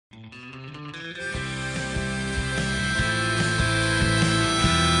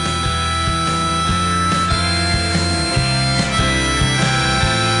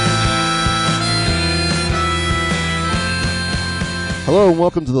Hello and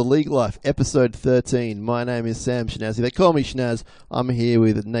welcome to The League Life, episode 13. My name is Sam Shinazz. They call me Shinazz. I'm here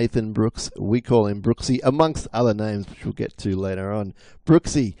with Nathan Brooks. We call him Brookesy, amongst other names, which we'll get to later on.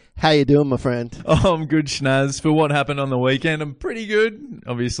 Brooksy, how you doing, my friend? Oh, I'm good, Shinazz. For what happened on the weekend, I'm pretty good.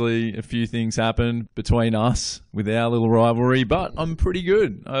 Obviously, a few things happened between us with our little rivalry, but I'm pretty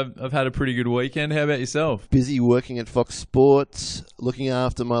good. I've had a pretty good weekend. How about yourself? Busy working at Fox Sports, looking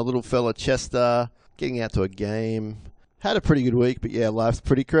after my little fella Chester, getting out to a game. Had a pretty good week, but yeah, life's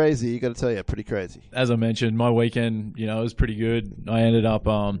pretty crazy. You got to tell you, pretty crazy. As I mentioned, my weekend, it was pretty good. I ended up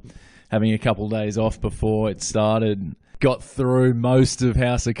having a couple of days off before it started. Got through most of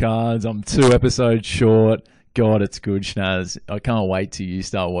House of Cards. I'm 2 episodes short. God, it's good, Shinazz. I can't wait till you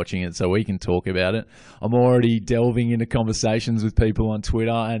start watching it so we can talk about it. I'm already delving into conversations with people on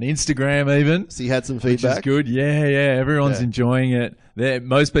Twitter and Instagram even. So you had some feedback? Which is good. Yeah. Everyone's enjoying it.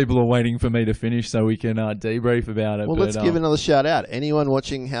 Most people are waiting for me to finish so we can debrief about it. Well, let's give another shout out. Anyone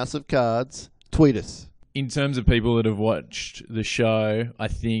watching House of Cards, tweet us. In terms of people that have watched the show, I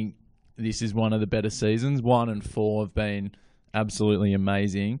think this is one of the better seasons. 1 and 4 have been absolutely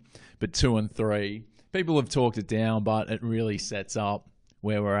amazing, but 2 and 3... people have talked it down, but it really sets up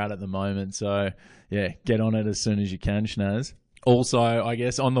where we're at the moment. So, yeah, get on it as soon as you can, Shinazz. Also, I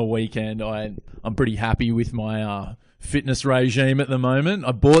guess on the weekend, I'm pretty happy with my fitness regime at the moment.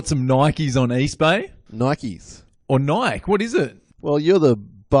 I bought some Nikes on Eastbay. Nikes? Or Nike, what is it? Well, you're the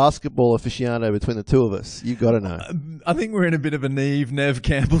basketball aficionado between the two of us. You got to know. I think we're in a bit of a Nev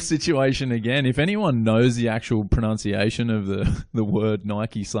Campbell situation again. If anyone knows the actual pronunciation of the word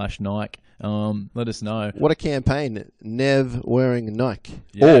Nike/Nike, let us know. What a campaign. Nev wearing Nike.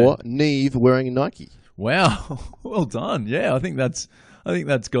 Yeah. Or Neve wearing Nike. Wow. Well done. Yeah, I think that's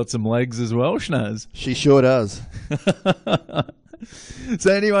got some legs as well, Shinazz. She sure does.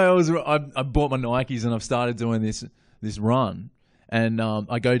 So anyway, I bought my Nikes and I've started doing this run. And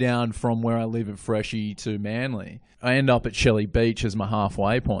I go down from where I live at Freshie to Manly. I end up at Shelley Beach as my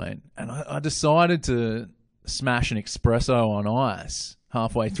halfway point. And I decided to smash an espresso on ice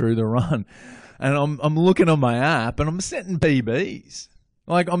halfway through the run. And I'm looking on my app and I'm setting PBs.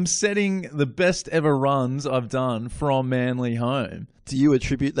 Like, I'm setting the best ever runs I've done from Manly home. Do you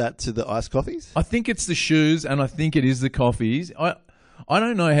attribute that to the iced coffees? I think it's the shoes and I think it is the coffees. I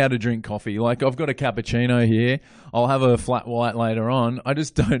don't know how to drink coffee. Like, I've got a cappuccino here. I'll have a flat white later on. I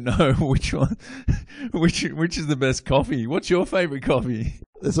just don't know which one, which is the best coffee. What's your favourite coffee?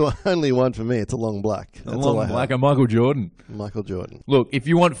 There's only one for me. It's a long black. That's long black, a Michael Jordan. Michael Jordan. Look, if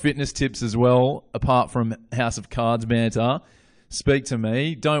you want fitness tips as well, apart from House of Cards banter, speak to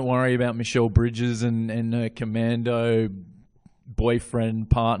me. Don't worry about Michelle Bridges and her commando boyfriend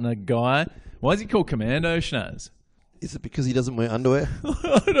partner guy. Why is he called Commando, Shinazz? Is it because he doesn't wear underwear?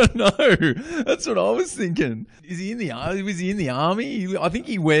 I don't know. That's what I was thinking. Was he in the army? I think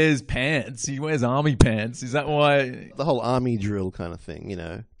he wears pants. He wears army pants. Is that why? The whole army drill kind of thing,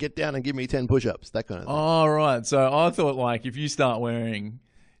 Get down and give me 10 push-ups, that kind of thing. Oh, right. So I thought, like, if you start wearing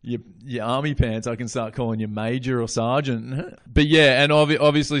your army pants, I can start calling you major or sergeant. But yeah, and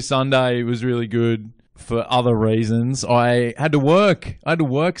obviously Sunday was really good for other reasons. I had to work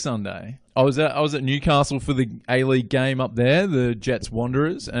Sunday. I was at Newcastle for the A-League game up there, the Jets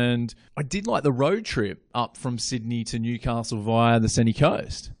Wanderers, and I did like the road trip up from Sydney to Newcastle via the Sunny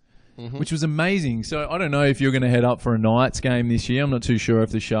Coast, which was amazing. So I don't know if you're going to head up for a Knights game this year. I'm not too sure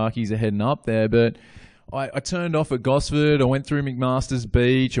if the Sharkies are heading up there, but I turned off at Gosford. I went through McMaster's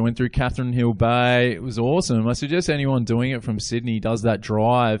Beach. I went through Catherine Hill Bay. It was awesome. I suggest anyone doing it from Sydney does that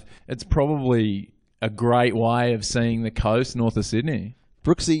drive. It's probably a great way of seeing the coast north of Sydney.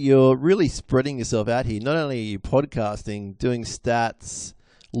 Brooksy, you're really spreading yourself out here. Not only are you podcasting, doing stats,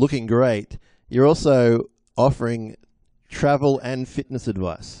 looking great, you're also offering travel and fitness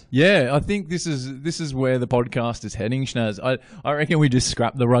advice. Yeah, I think this is where the podcast is heading, Shinazz. I reckon we just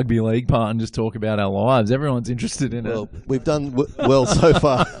scrap the rugby league part and just talk about our lives. Everyone's interested in it. We've done well so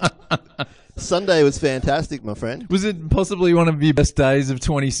far. Sunday was fantastic, my friend. Was it possibly one of your best days of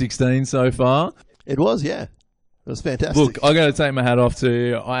 2016 so far? It was, yeah. It was fantastic. Look, I got to take my hat off to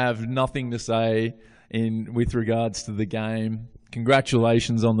you. I have nothing to say with regards to the game.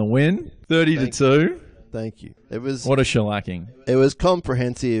 Congratulations on the win, 30-2. Thank you. What a shellacking. It was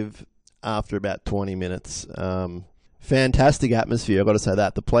comprehensive after about 20 minutes. Fantastic atmosphere, I've got to say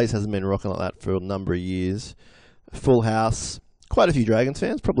that. The place hasn't been rocking like that for a number of years. Full house. Quite a few Dragons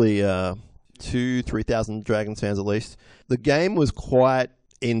fans, probably 2,000-3,000 Dragons fans at least. The game was quite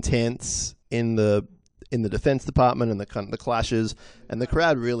intense in the defense department and the clashes, and the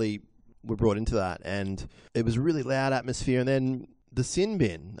crowd really were brought into that, and it was a really loud atmosphere. And then the sin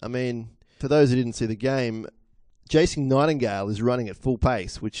bin. I mean, for those who didn't see the game, Jason Nightingale is running at full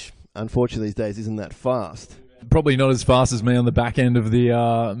pace, which unfortunately these days isn't that fast. Probably not as fast as me on the back end of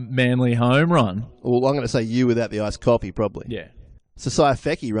the Manly home run. Well, I'm going to say you without the iced coffee, probably. Yeah. Sasai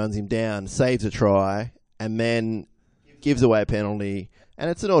Feki runs him down, saves a try, and then gives away a penalty. And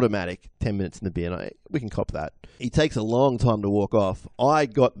it's an automatic 10 minutes in the bin. We can cop that. He takes a long time to walk off. I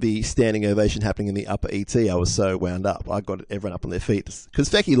got the standing ovation happening in the upper ET. I was so wound up. I got everyone up on their feet. Because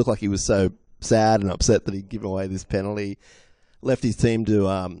Feki looked like he was so sad and upset that he'd given away this penalty. Left his team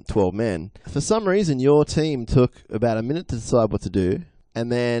to 12 men. For some reason, your team took about a minute to decide what to do.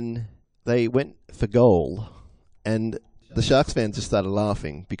 And then they went for goal. And the Sharks fans just started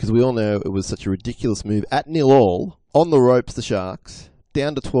laughing because we all know it was such a ridiculous move. At 0-0, on the ropes, the Sharks,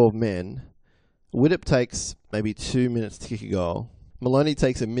 down to 12 men. Widdop takes maybe 2 minutes to kick a goal. Maloney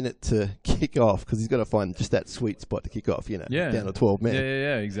takes a minute to kick off because he's got to find just that sweet spot to kick off, down to 12 men.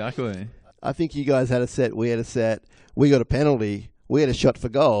 Yeah, exactly. I think you guys had a set, we had a set, we got a penalty, we had a shot for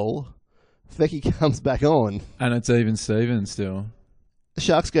goal. Feki comes back on. And it's even Steven still. The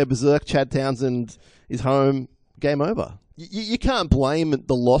Sharks go berserk, Chad Townsend is home, game over. You can't blame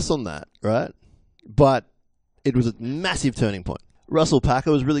the loss on that, right? But it was a massive turning point. Russell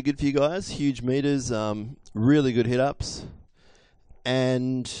Packer was really good for you guys, huge meters, really good hit-ups.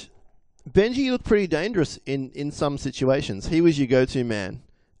 And Benji looked pretty dangerous in some situations. He was your go-to man.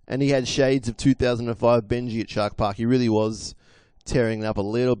 And he had shades of 2005 Benji at Shark Park. He really was tearing it up a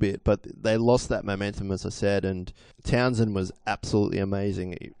little bit, but they lost that momentum, as I said. And Townsend was absolutely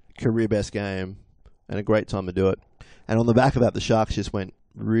amazing. Career best game and a great time to do it. And on the back of that, the Sharks just went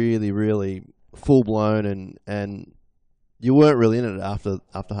really, really full-blown and you weren't really in it after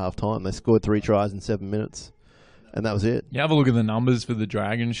half-time. They scored 3 tries in 7 minutes, and that was it. You have a look at the numbers for the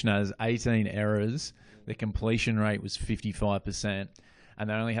Dragons, Shinazz. 18 errors. The completion rate was 55%. And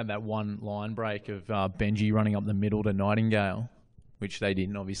they only had that one line break of Benji running up the middle to Nightingale, which they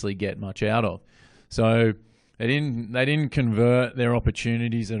didn't obviously get much out of. So they didn't convert their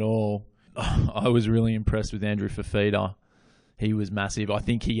opportunities at all. I was really impressed with Andrew Fafita. He was massive. I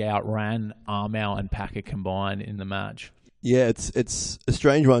think he outran Armour and Packer combined in the match. Yeah, it's a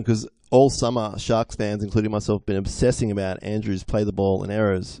strange one because all summer Sharks fans, including myself, have been obsessing about Andrew's play the ball and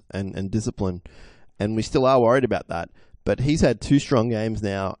errors and discipline. And we still are worried about that. But he's had 2 strong games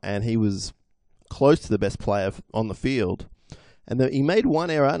now, and he was close to the best player on the field. And he made one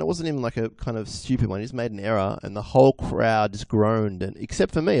error, and it wasn't even like a kind of stupid one. He just made an error, and the whole crowd just groaned. And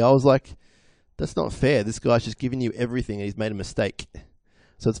except for me, I was like, that's not fair. This guy's just giving you everything, and he's made a mistake.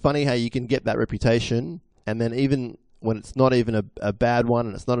 So it's funny how you can get that reputation, and then even when it's not even a bad one,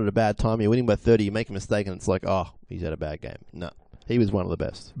 and it's not at a bad time, you're winning by 30, you make a mistake, and it's like, oh, he's had a bad game. No. He was one of the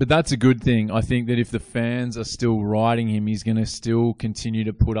best. But that's a good thing. I think that if the fans are still riding him, he's going to still continue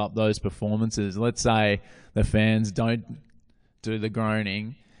to put up those performances. Let's say the fans don't do the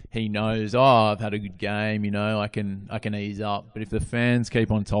groaning. He knows, I've had a good game, I can ease up. But if the fans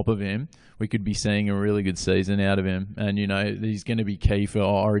keep on top of him, we could be seeing a really good season out of him. And, he's going to be key for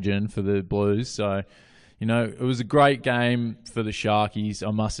Origin for the Blues. So, it was a great game for the Sharkies,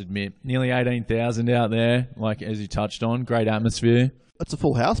 I must admit. Nearly 18,000 out there, like as you touched on. Great atmosphere. It's a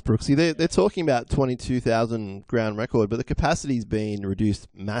full house, Brooksy. They're talking about 22,000 ground record, but the capacity's been reduced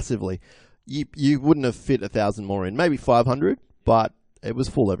massively. You wouldn't have fit 1,000 more in. Maybe 500, but it was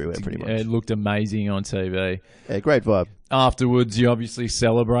full everywhere pretty much. It looked amazing on TV. Yeah, great vibe. Afterwards, you're obviously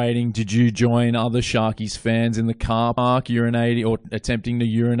celebrating. Did you join other Sharkies fans in the car park urinating or attempting to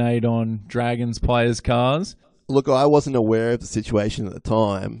urinate on Dragons players' cars? Look, I wasn't aware of the situation at the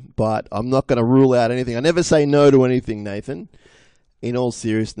time, but I'm not going to rule out anything. I never say no to anything, Nathan. In all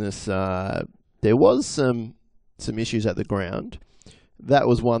seriousness, there was some issues at the ground. That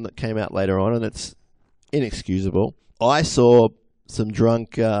was one that came out later on, and it's inexcusable. I saw some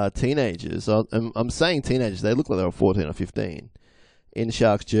drunk teenagers. I'm saying teenagers. They looked like they were 14 or 15 in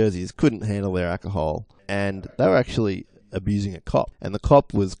Sharks jerseys. Couldn't handle their alcohol, and they were actually abusing a cop. And the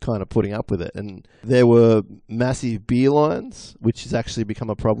cop was kind of putting up with it. And there were massive beer lines, which has actually become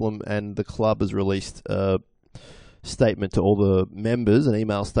a problem. And the club has released a statement to all the members, an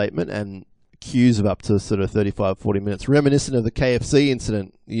email statement, and queues of up to sort of 35, 40 minutes, reminiscent of the KFC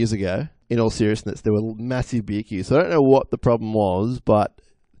incident years ago. In all seriousness, there were massive beer queues. So I don't know what the problem was, but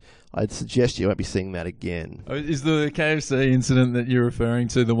I'd suggest you won't be seeing that again. Is the KFC incident that you're referring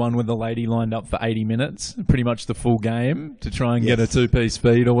to the one where the lady lined up for 80 minutes, pretty much the full game, to try and get a 2-piece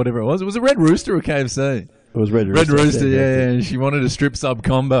feed or whatever it was? It was a Red Rooster or KFC? It was Red Rooster. Red Rooster, yeah. She wanted a strip sub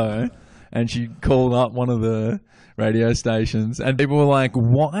combo, and she called up one of the radio stations, and people were like,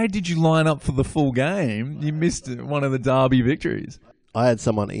 why did you line up for the full game? You missed one of the derby victories. I had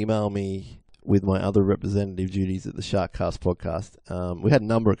someone email me with my other representative duties at the Sharkcast podcast. We had a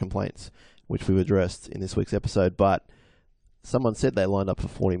number of complaints, which we've addressed in this week's episode, but someone said they lined up for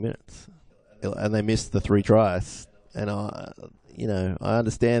 40 minutes and they missed the 3 tries. And I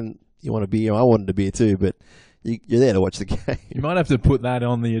understand you want a beer. I wanted a beer too, but you're there to watch the game. You might have to put that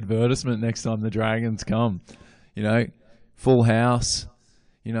on the advertisement next time the Dragons come. Full house,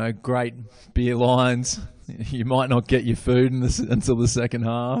 great beer lines. You might not get your food until the second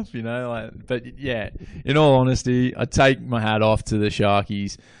half, But yeah, in all honesty, I take my hat off to the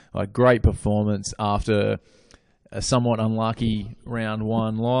Sharkies. Great performance after a somewhat unlucky round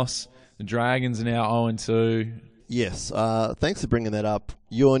 1 loss. The Dragons are now 0-2. Yes, thanks for bringing that up.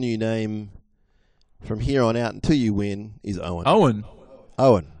 Your new name from here on out until you win is Owen.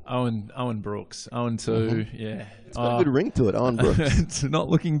 Owen Brooks. 0-2, yeah. It's got a good ring to it, Owen Brooks. It's not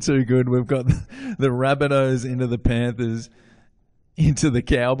looking too good. We've got the Rabbitohs into the Panthers, into the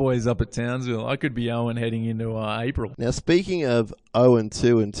Cowboys up at Townsville. I could be Owen heading into April. Now, speaking of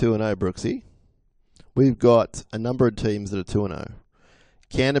 0-2 and 2-0, Brooksy, we've got a number of teams that are 2-0.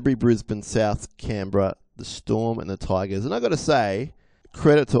 Canterbury, Brisbane, South Canberra, the Storm and the Tigers. And I've got to say,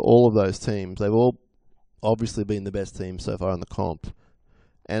 credit to all of those teams. They've all obviously been the best teams so far in the comp.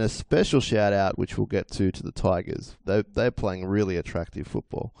 And a special shout out, which we'll get to the Tigers. They're playing really attractive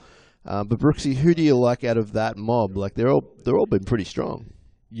football. But Brooksy, who do you like out of that mob? They're all been pretty strong.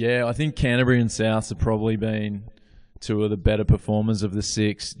 Yeah, I think Canterbury and South have probably been 2 of the better performers of the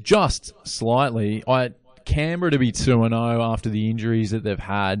 6, just slightly. Canberra to be 2-0 after the injuries that they've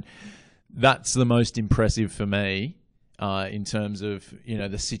had, that's the most impressive for me in terms of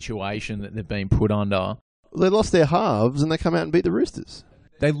the situation that they've been put under. They lost their halves and they come out and beat the Roosters.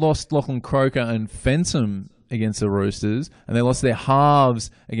 They lost Lachlan Croker and Fensom against the Roosters, and they lost their halves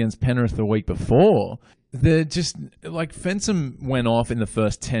against Penrith the week before. They're just, Fensom went off in the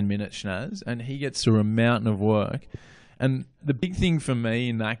first 10 minutes, Shinazz, and he gets through a mountain of work. And the big thing for me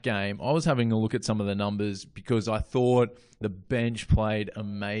in that game, I was having a look at some of the numbers because I thought the bench played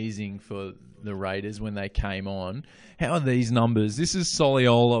amazing for the Raiders when they came on. How are these numbers? This is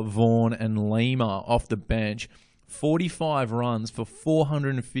Soliola, Vaughan and Lima off the bench. 45 runs for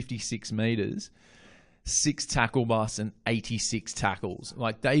 456 metres, 6 tackle busts and 86 tackles.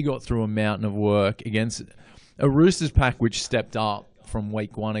 They got through a mountain of work against a Roosters pack which stepped up from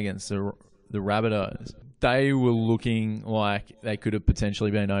week 1 against the Rabbitohs. They were looking like they could have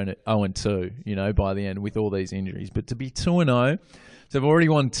potentially been 0-2, by the end with all these injuries. But to be 2-0, so they've already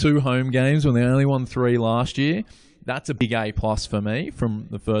won 2 home games when they only won 3 last year. That's a big A+ for me from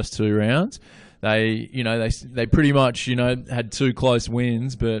the first 2 rounds. They pretty much, had 2 close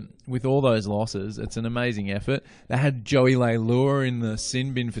wins, but with all those losses, it's an amazing effort. They had Joey Leilua in the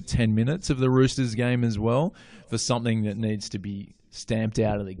sin bin for 10 minutes of the Roosters game as well for something that needs to be stamped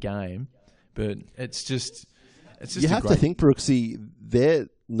out of the game. But it's just you have to think, Brooksy, they're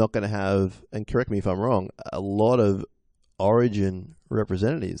not going to have, and correct me if I'm wrong, a lot of Origin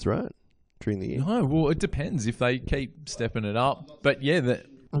representatives, right, during the year? No, well, it depends if they keep stepping it up. But yeah,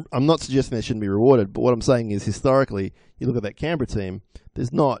 I'm not suggesting they shouldn't be rewarded, but what I'm saying is historically, you look at that Canberra team,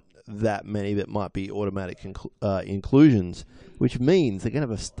 there's not that many that might be automatic inclusions, which means they're going to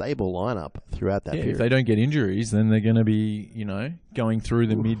have a stable lineup throughout that period. If they don't get injuries, then they're going to be, going through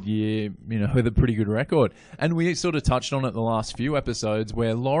the mid-year, with a pretty good record. And we sort of touched on it the last few episodes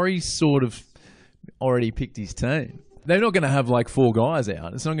where Laurie's sort of already picked his team. They're not going to have 4 guys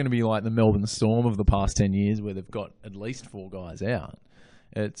out. It's not going to be like the Melbourne Storm of the past 10 years where they've got at least 4 guys out.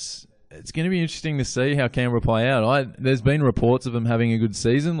 It's going to be interesting to see how Canberra play out. There's been reports of them having a good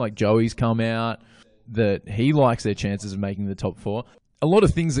season. Joey's come out that he likes their chances of making the top 4. A lot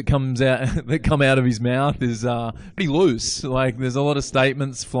of things that come out of his mouth is pretty loose. There's a lot of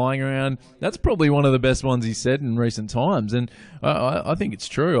statements flying around. That's probably one of the best ones he's said in recent times, and I think it's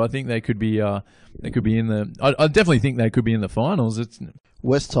true. I think they could be in the. I definitely think they could be in the finals.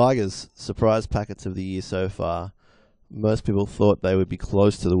 West Tigers surprise packets of the year so far. Most people thought they would be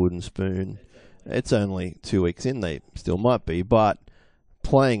close to the wooden spoon. It's only 2 weeks in. They still might be, but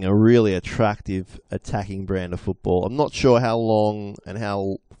playing a really attractive attacking brand of football. I'm not sure how long and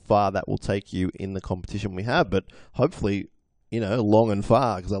how far that will take you in the competition we have, but hopefully, long and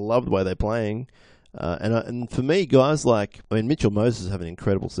far, because I love the way they're playing. And for me, guys Mitchell Moses have an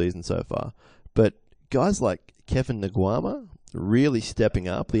incredible season so far, but guys like Kevin Nguama really stepping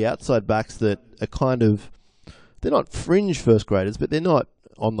up. The outside backs that are kind of, they're not fringe first graders, but they're not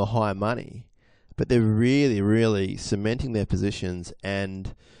on the high money. But they're really, really cementing their positions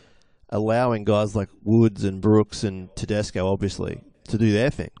and allowing guys like Woods and Brooks and Tedesco, obviously, to do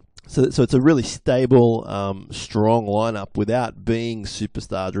their thing. So it's a really stable, strong lineup without being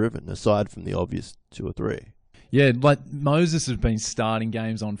superstar driven, aside from the obvious 2 or 3. Yeah, like Moses has been starting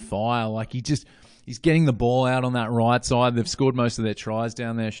games on fire. Like he's getting the ball out on that right side. They've scored most of their tries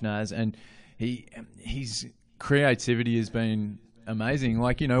down there, Shinazz, and his creativity has been amazing.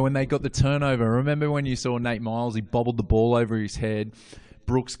 Like, when they got the turnover, remember when you saw Nate Miles, he bobbled the ball over his head.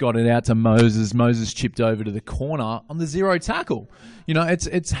 Brooks got it out to Moses. Moses chipped over to the corner on the 0 tackle.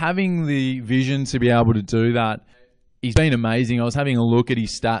 It's having the vision to be able to do that. He's been amazing. I was having a look at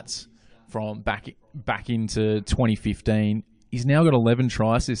his stats from back into 2015. He's now got 11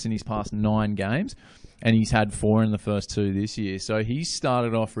 try assists in his past 9 games, and he's had 4 in the first 2 this year. So he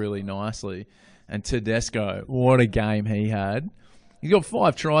started off really nicely. And Tedesco, what a game he had. He's got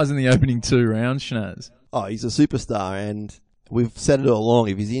 5 tries in the opening 2 rounds, Shinazz. Oh, he's a superstar, and we've said it all along.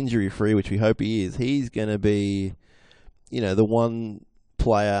 If he's injury-free, which we hope he is, he's going to be, the one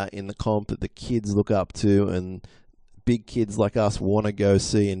player in the comp that the kids look up to, and big kids like us want to go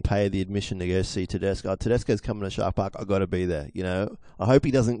see and pay the admission to go see Tedesco. Tedesco's coming to Shark Park. I've got to be there. I hope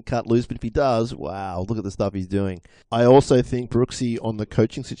he doesn't cut loose, but if he does, wow, look at the stuff he's doing. I also think Brooksy on the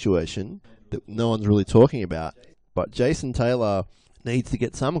coaching situation that no one's really talking about, but Jason Taylor needs to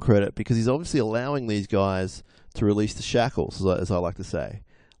get some credit because he's obviously allowing these guys to release the shackles, as I like to say.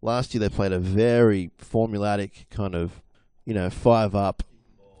 Last year they played a very formulatic kind of, 5 up,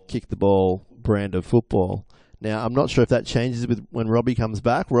 kick the ball brand of football. Now, I'm not sure if that changes when Robbie comes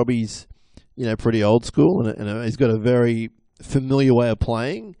back. Robbie's, pretty old school and he's got a very familiar way of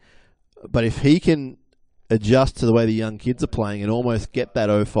playing. But if he can adjust to the way the young kids are playing and almost get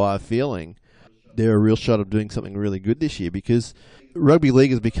that 05 feeling, they're a real shot of doing something really good this year because rugby league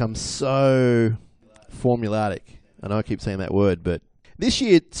has become so formulatic. I know I keep saying that word, but this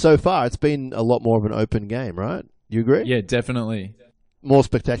year, so far, it's been a lot more of an open game, right? You agree? Yeah, definitely. More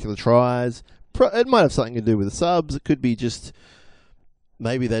spectacular tries. It might have something to do with the subs. It could be just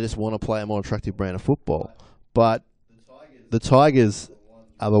maybe they just want to play a more attractive brand of football. But the Tigers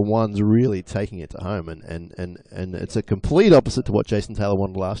are the ones really taking it to home, and it's a complete opposite to what Jason Taylor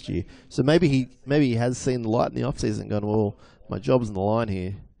wanted last year. So maybe he has seen the light in the off-season and gone, well, my job's on the line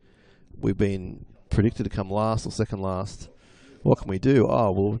here. We've been predicted to come last or second last. What can we do?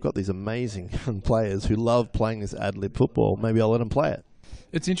 Oh, well, we've got these amazing young players who love playing this ad-lib football. Maybe I'll let them play it.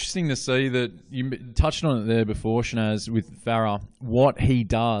 It's interesting to see that you touched on it there before, Shinazz, with Farah, what he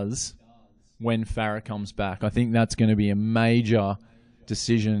does when Farah comes back. I think that's going to be a major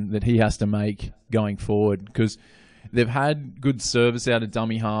decision that he has to make going forward because they've had good service out of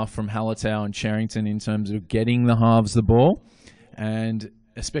dummy half from Hallertau and Charrington in terms of getting the halves the ball, and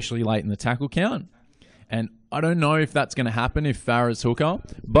especially late in the tackle count. And I don't know if that's going to happen if Farah's hooker,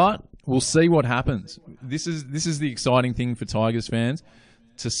 but we'll see what happens. This is the exciting thing for Tigers fans,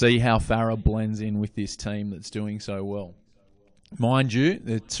 to see how Farah blends in with this team that's doing so well. Mind you,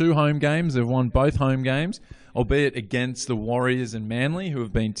 they're 2 home games. They've won both home games, albeit against the Warriors and Manly, who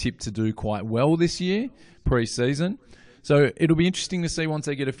have been tipped to do quite well this year, pre-season. So it'll be interesting to see once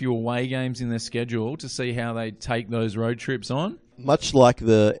they get a few away games in their schedule to see how they take those road trips on. Much like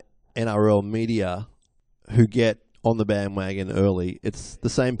the NRL media who get on the bandwagon early, it's the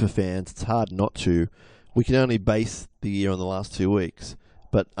same for fans. It's hard not to. We can only base the year on the last 2 weeks.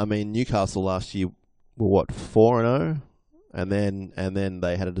 But, I mean, Newcastle last year were, 4-0? And then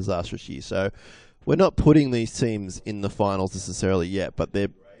they had a disastrous year. So we're not putting these teams in the finals necessarily yet, but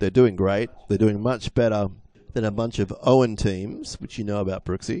they're doing great. They're doing much better than a bunch of Owen teams, which you know about,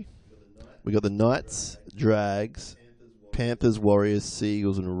 Brooksy. We got the Knights, Drags, Panthers, Warriors,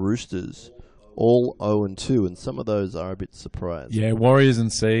 Seagulls, and Roosters, all 0-2, and some of those are a bit surprised. Yeah, Warriors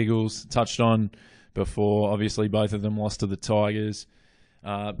and Seagulls, touched on before. Obviously, both of them lost to the Tigers.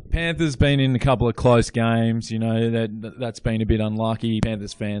 Panthers been in a couple of close games. That's been a bit unlucky.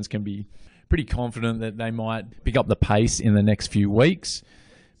 Panthers fans can be pretty confident that they might pick up the pace in the next few weeks.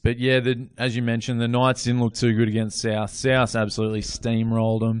 But yeah, as you mentioned, the Knights didn't look too good against South. South absolutely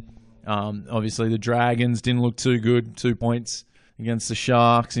steamrolled them. Obviously, the Dragons didn't look too good. 2 points against the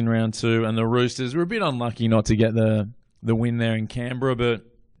Sharks in round 2. And the Roosters were a bit unlucky not to get the win there in Canberra. But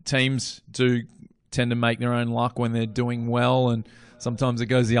teams do tend to make their own luck when they're doing well, and sometimes it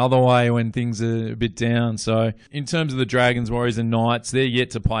goes the other way when things are a bit down. So in terms of the Dragons, Warriors and Knights, they're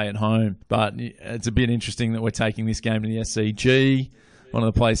yet to play at home. But it's a bit interesting that we're taking this game to the SCG, one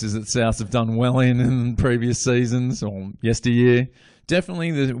of the places that South have done well in previous seasons or yesteryear.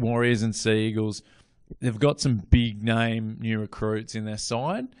 Definitely the Warriors and Sea Eagles, they've got some big-name new recruits in their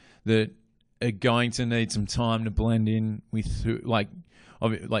side that are going to need some time to blend in with, like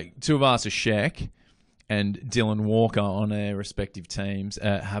Tuivasa-Sheck and Dylan Walker on their respective teams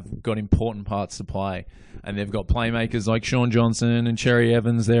have got important parts to play. And they've got playmakers like Sean Johnson and Cherry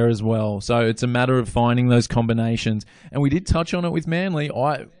Evans there as well. So it's a matter of finding those combinations. And we did touch on it with Manly.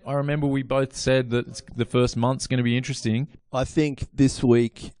 I remember we both said that the first month's going to be interesting. I think this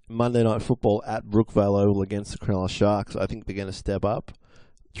week, Monday Night Football at Brookvale Oval against the Cronulla Sharks, I think they're going to step up.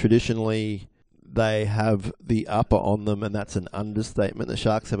 Traditionally, they have the upper on them, and that's an understatement. The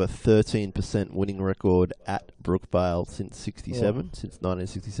Sharks have a 13% winning record at Brookvale since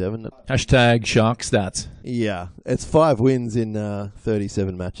 1967. Hashtag Shark Stats. Yeah, it's 5 wins in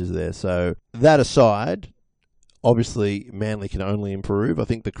 37 matches there. So that aside, obviously Manly can only improve. I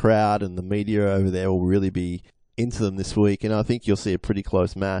think the crowd and the media over there will really be into them this week, and I think you'll see a pretty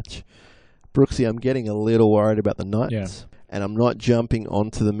close match. Brooksy, I'm getting a little worried about the Knights. Yeah. And I'm not jumping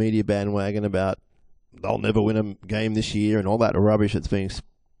onto the media bandwagon about they'll never win a game this year and all that rubbish that's being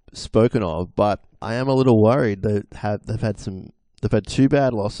spoken of. But I am a little worried. They've had 2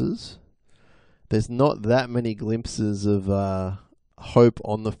 bad losses. There's not that many glimpses of hope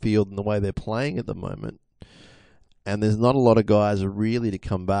on the field in the way they're playing at the moment. And there's not a lot of guys really to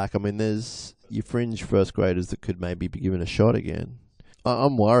come back. I mean, there's your fringe first graders that could maybe be given a shot again.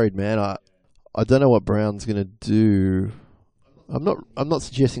 I'm worried, man. I don't know what Brown's going to do. I'm not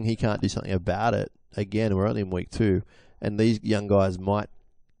suggesting he can't do something about it. Again, we're only in week 2, and these young guys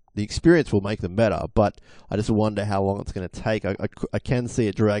the experience will make them better, but I just wonder how long it's going to take. I can see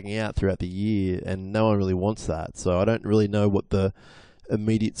it dragging out throughout the year, and no one really wants that. So I don't really know what the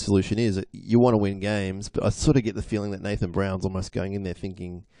immediate solution is. You want to win games, but I sort of get the feeling that Nathan Brown's almost going in there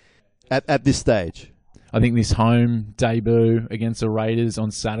thinking, at this stage. I think this home debut against the Raiders on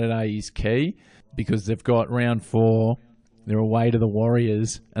Saturday is key because they've got round 4. They're away to the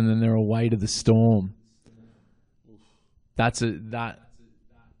Warriors, and then they're away to the Storm. That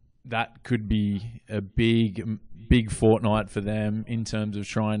could be a big fortnight for them in terms of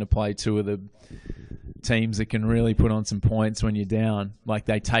trying to play 2 of the teams that can really put on some points when you're down. Like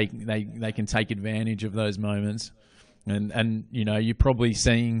they can take advantage of those moments. And you know, you're probably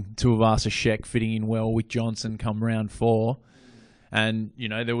seeing Tuivasa-Sheck fitting in well with Johnson come round 4. And, you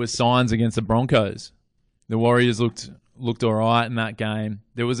know, there was signs against the Broncos. The Warriors looked all right in that game.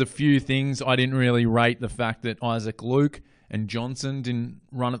 There was a few things I didn't really rate. The fact that Isaac Luke and Johnson didn't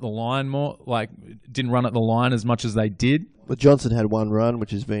run at the line as much as they did. But Johnson had 1 run,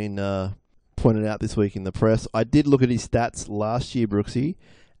 which has been pointed out this week in the press. I did look at his stats last year, Brooksy,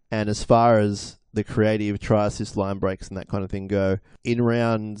 and as far as the creative try assist line breaks and that kind of thing go, in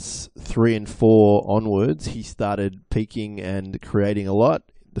rounds 3 and 4 onwards, he started peaking and creating a lot.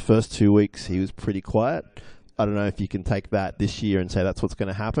 The first 2 weeks, he was pretty quiet. I don't know if you can take that this year and say that's what's going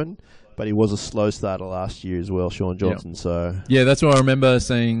to happen, but he was a slow starter last year as well, Sean Johnson. Yep. So yeah, that's what I remember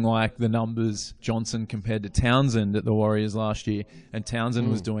seeing, like the numbers Johnson compared to Townsend at the Warriors last year, and Townsend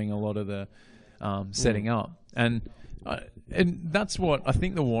was doing a lot of the setting up, and that's what I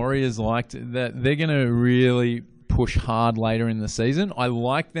think the Warriors liked, that they're going to really push hard later in the season. I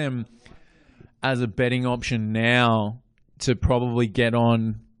like them as a betting option now to probably get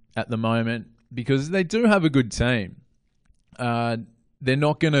on at the moment because they do have a good team. They're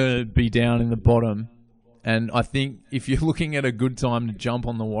not going to be down in the bottom. And I think if you're looking at a good time to jump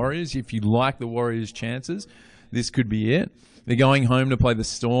on the Warriors, if you like the Warriors' chances, this could be it. They're going home to play the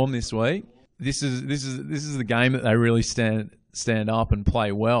Storm this week. This is the game that they really stand up and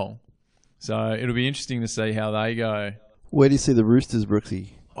play well. So it'll be interesting to see how they go. Where do you see the Roosters, Brooksy?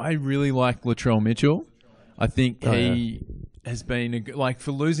 I really like Latrell Mitchell. I think he has been,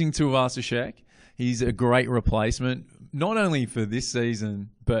 for losing Tuivasa-Sheck, he's a great replacement, not only for this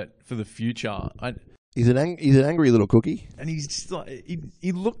season, but for the future. He's an angry little cookie. And he's just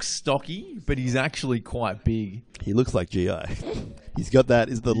he looks stocky, but he's actually quite big. He looks like G.I. He's got that,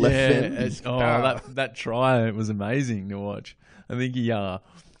 is the left fin. That try was amazing to watch. I think he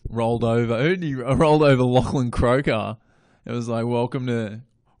rolled over Lachlan Croker. It was like, welcome to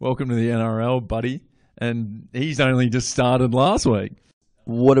the NRL, buddy. And he's only just started last week.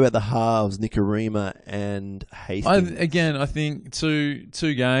 What about the halves, Nikorima and Hastings? I think two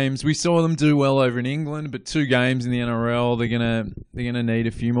games. We saw them do well over in England, but 2 games in the NRL, they're gonna need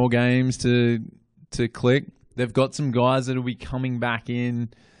a few more games to click. They've got some guys that will be coming back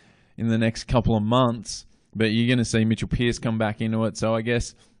in the next couple of months, but you're gonna see Mitchell Pearce come back into it. So I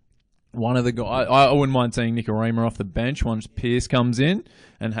guess one of the guys, I wouldn't mind seeing Nikorima off the bench once Pearce comes in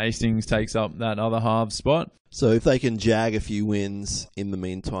and Hastings takes up that other half spot. So if they can jag a few wins in the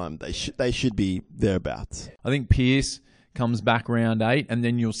meantime, they should be thereabouts. I think Pearce comes back round 8, and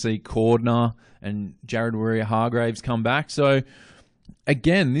then you'll see Cordner and Jared Warrior-Hargraves come back. So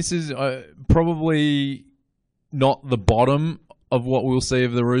again, this is probably not the bottom of what we'll see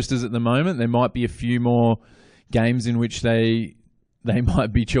of the Roosters at the moment. There might be a few more games in which they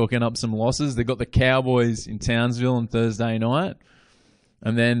might be chalking up some losses. They've got the Cowboys in Townsville on Thursday night,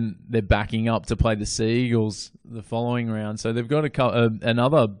 and then they're backing up to play the Sea Eagles the following round. So they've got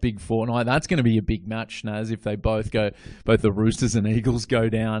another big fortnight. That's going to be a big match, Naz, if they both the Roosters and Eagles go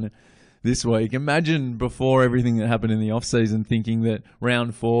down this week. Imagine before everything that happened in the off-season thinking that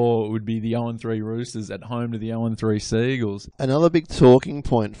round 4 would be the 0-3 Roosters at home to the 0-3 Sea Eagles. Another big talking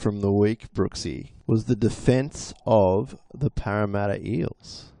point from the week, Brooksy, was the defence of the Parramatta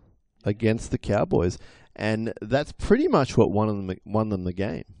Eels against the Cowboys. And that's pretty much what won them the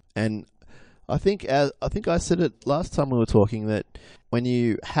game. And I think I said it last time we were talking, that when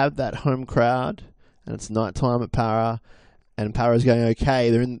you have that home crowd and it's night time at Para, and Para's going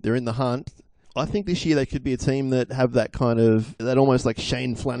okay, they're in the hunt. I think this year they could be a team that have that kind of, that almost like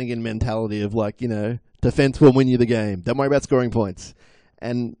Shane Flanagan mentality of like, defense will win you the game. Don't worry about scoring points.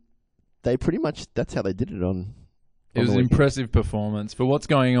 And they pretty much, that's how they did it on It was an impressive performance for what's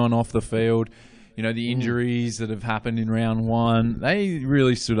going on off the field. The injuries that have happened in round 1, they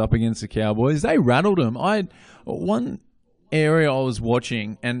really stood up against the Cowboys. They rattled them. One area I was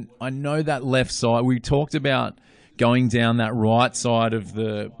watching, and I know that left side, we talked about going down that right side of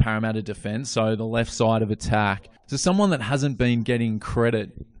the Parramatta defence, so the left side of attack. So someone that hasn't been getting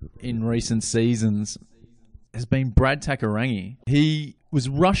credit in recent seasons has been Brad Takarangi. He was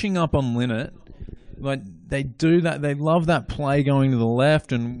rushing up on Linnett. Like, they do that. They love that play going to the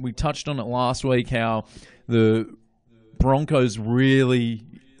left, and we touched on it last week how the Broncos really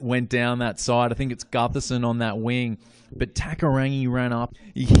went down that side. I think it's Gutherson on that wing, but Takarangi ran up.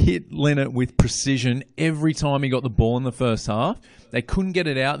 He hit Linnett with precision every time he got the ball in the first half. They couldn't get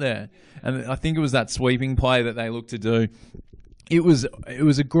it out there, and I think it was that sweeping play that they looked to do. It was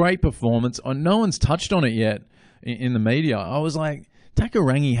a great performance. No one's touched on it yet in the media. I was like,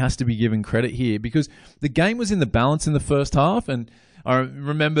 Takarangi has to be given credit here because the game was in the balance in the first half, and I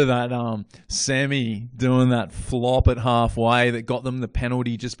remember that Sammy doing that flop at halfway that got them the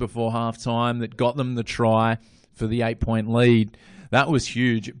penalty just before halftime, that got them the try for the 8-point lead. That was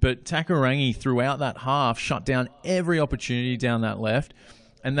huge. But Takarangi throughout that half shut down every opportunity down that left,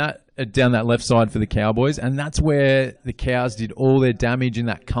 and down that left side for the Cowboys, and that's where the Cows did all their damage in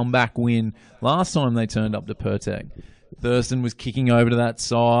that comeback win last time they turned up to Pertek. Thurston was kicking over to that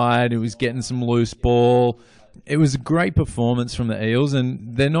side. It was getting some loose ball. It was a great performance from the Eels,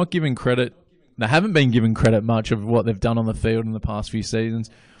 and they're not given credit. They haven't been given credit much of what they've done on the field in the past few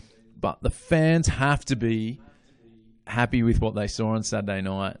seasons, but the fans have to be happy with what they saw on Saturday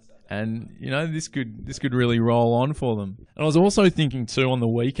night. And, this could really roll on for them. And I was also thinking, too, on the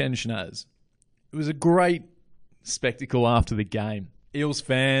weekend, Shinazz, it was a great spectacle after the game. Eels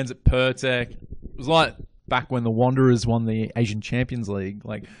fans at Pertek. It was like back when the Wanderers won the Asian Champions League,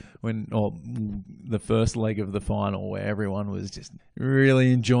 the first leg of the final, where everyone was just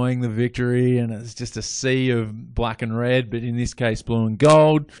really enjoying the victory, and it's just a sea of black and red, but in this case, blue and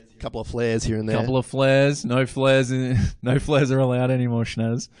gold. A couple of flares here and there. Couple of flares. No flares are allowed anymore,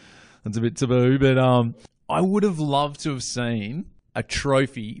 Shinazz. That's a bit taboo, but I would have loved to have seen a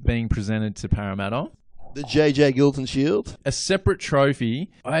trophy being presented to Parramatta. The JJ Gilton Shield? A separate trophy.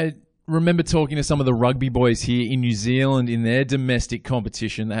 I remember talking to some of the rugby boys here in New Zealand in their domestic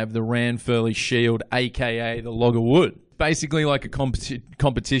competition. They have the Ranfurly Shield, a.k.a. the Log of Wood. Basically like a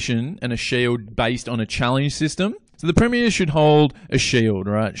competition and a shield based on a challenge system. So the Premier should hold a shield,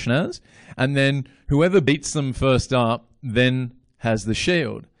 right, Shinazz? And then whoever beats them first up then has the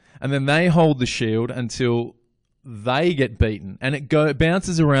shield. And then they hold the shield until they get beaten. And it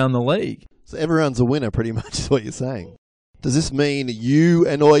bounces around the league. So everyone's a winner, pretty much, is what you're saying. Does this mean you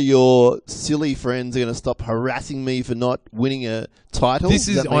and all your silly friends are going to stop harassing me for not winning a title?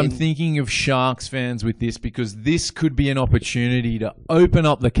 I'm thinking of Sharks fans with this, because this could be an opportunity to open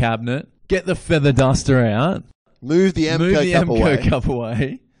up the cabinet, get the feather duster out, move the MCO Cup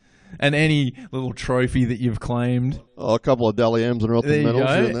away, and any little trophy that you've claimed. Oh, a couple of Dally M's and Rothman medals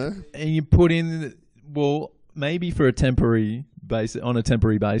here and there. And you put in, maybe for a temporary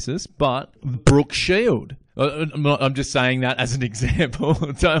basis, but Brooks Shield. I'm just saying that as an example.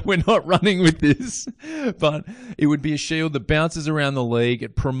 We're not running with this, but it would be a shield that bounces around the league.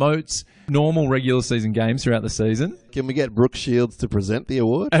 It promotes normal regular season games throughout the season. Can we get Brooks Shields to present the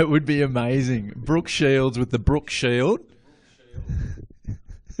award? It would be amazing. Brooks Shields with the Brooks Shield.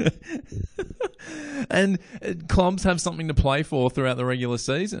 And clubs have something to play for throughout the regular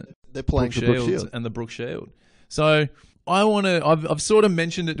season. They're playing for Brooks Shield. And the Brooks Shield. So I've sort of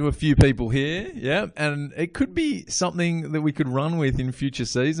mentioned it to a few people here, yeah, and it could be something that we could run with in future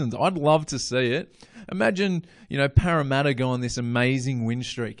seasons. I'd love to see it. Imagine, Parramatta go on this amazing win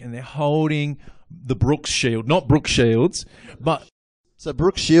streak and they're holding the Brooks Shield, not Brooke Shields, but... So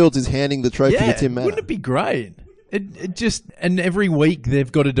Brooke Shields is handing the trophy to Tim Manor. Wouldn't it be great? It just, and every week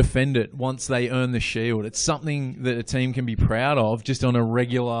they've got to defend it once they earn the shield. It's something that a team can be proud of just on a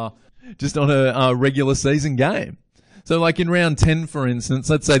regular season game. So like in round 10, for instance,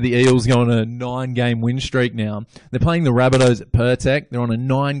 let's say the Eels go on a 9-game win streak now. They're playing the Rabbitohs at Pertec. They're on a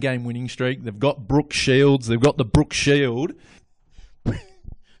 9-game winning streak. They've got Brooke Shields. They've got the Brooke Shield.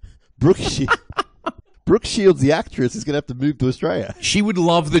 Brooke Shields, the actress, is going to have to move to Australia. She would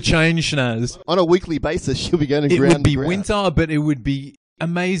love the change, Shinazz. On a weekly basis, she'll be going to ground. It would be winter, but it would be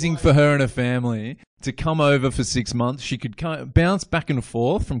amazing for her and her family to come over for 6 months. She could bounce back and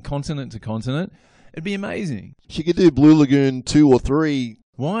forth from continent to continent. It'd be amazing. She could do Blue Lagoon 2 or 3.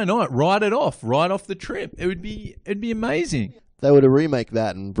 Why not? Ride it off. Right off the trip. It'd be amazing. They were to remake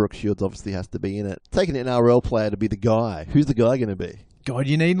that, and Brooke Shields obviously has to be in it. Taking an NRL player to be the guy. Who's the guy going to be? God,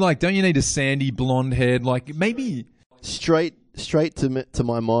 don't you need a sandy blonde head? Like, maybe... Straight to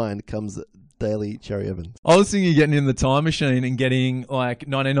my mind comes Daly Cherry Evans. I was thinking of getting in the time machine and getting,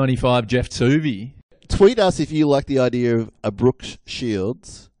 1995 Jeff Tuvey. Tweet us if you like the idea of a Brooke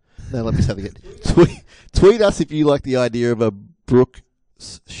Shields. No, let me say that again. Tweet us if you like the idea of a Brooke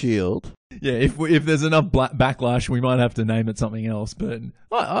Shield. Yeah, if there's enough backlash, we might have to name it something else. But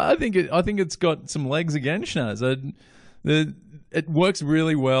I think it's got some legs again, Shinazz. It works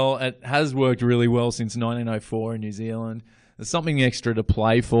really well. It has worked really well since 1904 in New Zealand. There's something extra to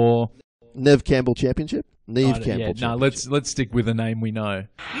play for. Nev Campbell Championship? Championship. No, let's stick with a name we know.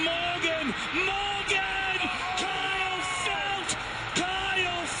 Morgan!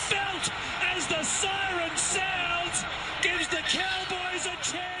 Kyle Felt, as the siren sounds, gives the Cowboys a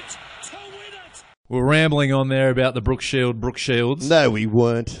chance to win it. We're rambling on there about the Brooke Shields. No, we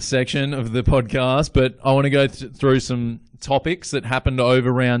weren't. Section of the podcast, but I want to go through some topics that happened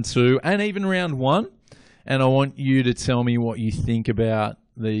over round 2 and even round 1, and I want you to tell me what you think about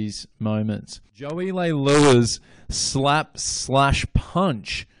these moments. Joey Leilua's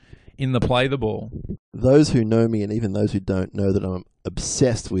slap/punch in the play the ball. Those who know me and even those who don't know that I'm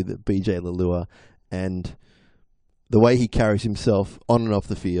obsessed with BJ Leilua and the way he carries himself on and off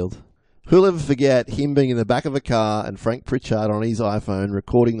the field. Who'll ever forget him being in the back of a car and Frank Pritchard on his iPhone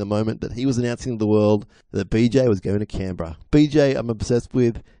recording the moment that he was announcing to the world that BJ was going to Canberra. BJ, I'm obsessed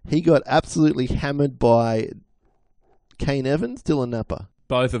with. He got absolutely hammered by Kane Evans, Dylan Napa.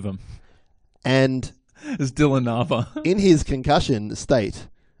 Both of them. And it's Dylan Napa. In his concussion state,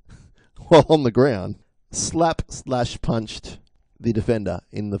 while on the ground, slap/punched the defender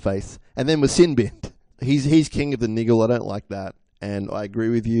in the face and then was sin binned. He's king of the niggle. I don't like that. And I agree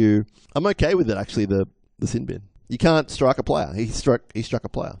with you. I'm okay with it, actually, the sin bin. You can't strike a player. He struck a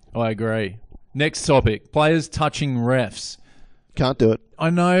player. I agree. Next topic. Players touching refs. Can't do it.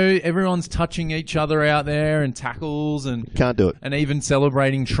 I know everyone's touching each other out there and tackles and... Can't do it. And even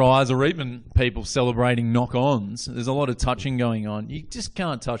celebrating tries or even people celebrating knock-ons. There's a lot of touching going on. You just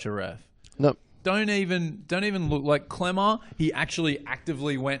can't touch a ref. No. Don't even look like Clemmer. He actually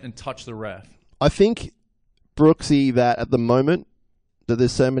actively went and touched the ref. I think, Brooksy, that at the moment... that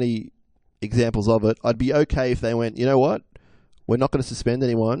there's so many examples of it, I'd be okay if they went, you know what, we're not going to suspend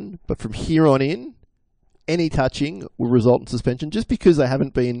anyone, but from here on in, any touching will result in suspension just because they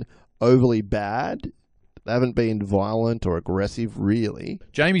haven't been overly bad. They haven't been violent or aggressive, really.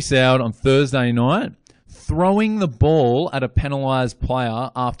 Jamie Soward on Thursday night, throwing the ball at a penalised player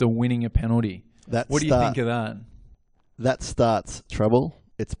after winning a penalty. What do you think of that? That starts trouble.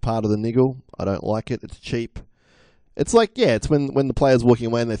 It's part of the niggle. I don't like it. It's cheap. It's like, it's when the player's walking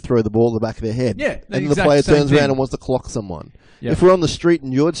away and they throw the ball in the back of their head. Yeah, and the player turns around and wants to clock someone. Yep. If we're on the street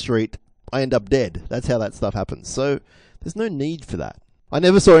in George Street, I end up dead. That's how that stuff happens. So there's no need for that. I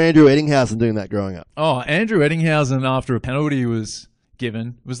never saw Andrew Eddinghausen doing that growing up. Oh, Andrew Eddinghausen, after a penalty was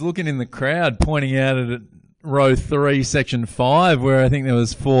given, was looking in the crowd, pointing out at row 3, section 5, where I think there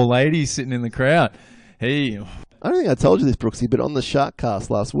was 4 ladies sitting in the crowd. I don't think I told you this, Brooksy, but on the Sharkcast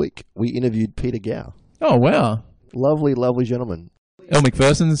last week, we interviewed Peter Gow. Oh, wow. Lovely, lovely gentleman. Elle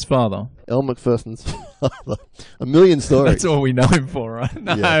McPherson's father. Elle McPherson's father. A million stories. That's all we know him for, right?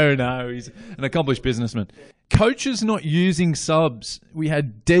 No, he's an accomplished businessman. Coaches not using subs. We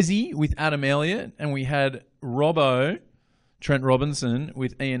had Desi with Adam Elliott, and we had Trent Robinson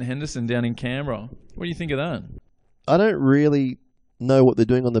with Ian Henderson down in Canberra. What do you think of that? I don't really know what they're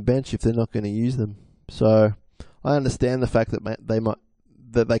doing on the bench if they're not going to use them. So I understand the fact that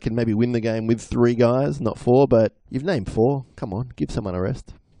that they can maybe win the game with 3 guys, not 4, but you've named 4. Come on, give someone a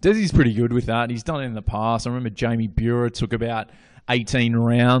rest. Desi's pretty good with that. He's done it in the past. I remember Jamie Burer took about 18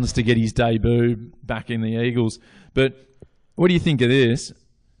 rounds to get his debut back in the Eagles. But what do you think of this?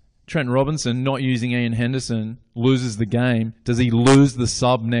 Trent Robinson not using Ian Henderson loses the game. Does he lose the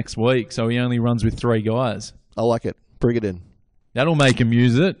sub next week so he only runs with 3 guys? I like it. Bring it in. That'll make him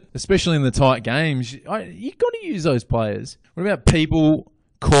use it, especially in the tight games. You've got to use those players. What about people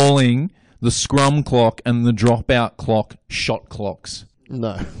calling the scrum clock and the dropout clock shot clocks?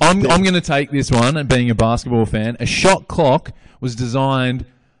 No. I'm going to take this one, and being a basketball fan, a shot clock was designed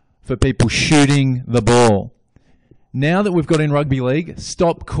for people shooting the ball. Now that we've got in rugby league,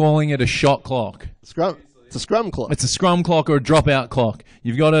 stop calling it a shot clock. Scrum. It's a scrum clock. It's a scrum clock or a dropout clock.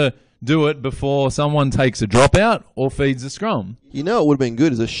 You've got to do it before someone takes a dropout or feeds a scrum. You know it would have been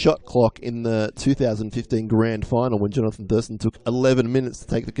good as a shot clock in the 2015 Grand Final when Jonathan Thurston took 11 minutes to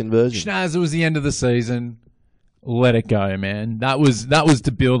take the conversion. Shinazz, it was the end of the season. Let it go, man. That was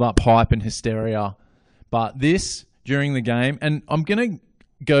to build up hype and hysteria. But this, during the game, and I'm going to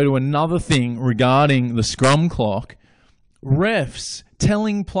go to another thing regarding the scrum clock. Refs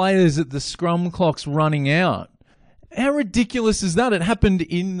telling players that the scrum clock's running out. How ridiculous is that? It happened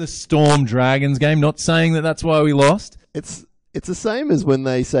in the Storm Dragons game, not saying that that's why we lost. It's the same as when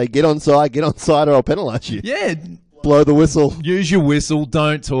they say, get onside or I'll penalise you. Yeah. Blow the whistle. Use your whistle.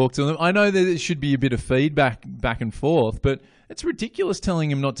 Don't talk to them. I know that there should be a bit of feedback back and forth, but it's ridiculous telling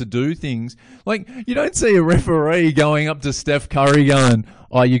him not to do things. Like, you don't see a referee going up to Steph Curry going,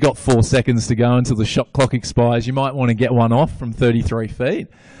 oh, you got 4 seconds to go until the shot clock expires. You might want to get one off from 33 feet.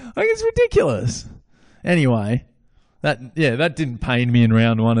 Like, it's ridiculous. Anyway, that didn't pain me in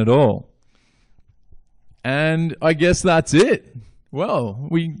round 1 at all. And I guess that's it. Well,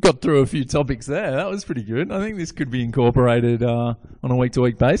 we got through a few topics there. That was pretty good. I think this could be incorporated on a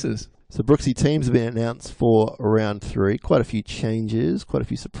week-to-week basis. So Brooksy teams have been announced for round 3. Quite a few changes, quite a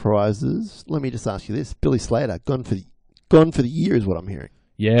few surprises. Let me just ask you this. Billy Slater, gone for the year is what I'm hearing.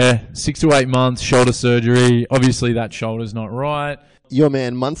 Yeah, 6 to 8 months, shoulder surgery. Obviously, that shoulder's not right. Your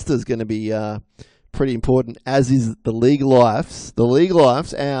man Munster's going to be pretty important, as is the League Lifes. The League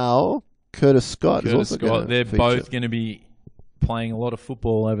Lifes, our Curtis Scott is also going to They're feature. both going to be playing a lot of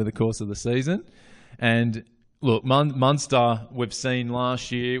football over the course of the season. And look, Munster, we've seen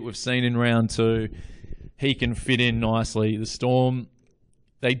last year, we've seen in round 2, he can fit in nicely. The Storm,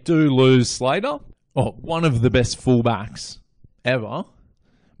 they do lose Slater, one of the best fullbacks ever,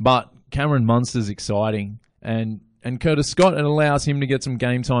 but Cameron Munster's exciting. And Curtis Scott, it allows him to get some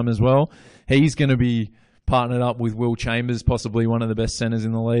game time as well. He's going to be partnered up with Will Chambers, possibly one of the best centres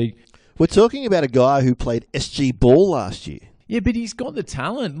in the league. We're talking about a guy who played SG ball last year. Yeah, but he's got the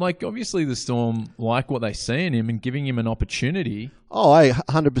talent. Like, obviously the Storm like what they see in him and giving him an opportunity. Oh, I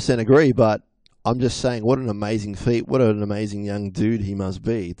 100% agree, but I'm just saying what an amazing feat, what an amazing young dude he must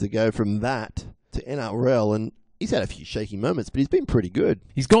be to go from that to NRL. And he's had a few shaky moments, but he's been pretty good.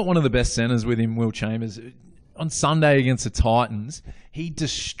 He's got one of the best centres with him, Will Chambers. On Sunday against the Titans, he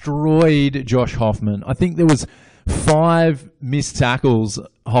destroyed Josh Hoffman. I think there was 5 missed tackles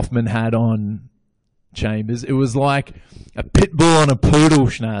Hoffman had on Chambers. It was like a pit bull on a poodle,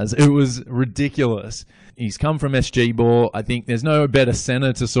 Shinazz. It was ridiculous. He's come from SG ball. I think there's no better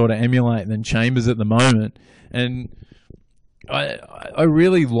centre to sort of emulate than Chambers at the moment. And I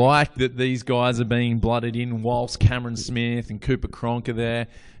really like that these guys are being blooded in whilst Cameron Smith and Cooper Cronk are there.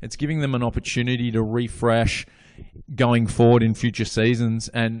 It's giving them an opportunity to refresh going forward in future seasons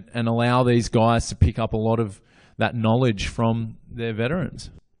and allow these guys to pick up a lot of that knowledge from their veterans.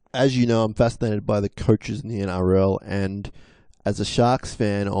 As you know, I'm fascinated by the coaches in the NRL, and as a Sharks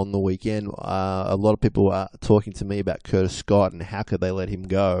fan on the weekend, a lot of people were talking to me about Curtis Scott and how could they let him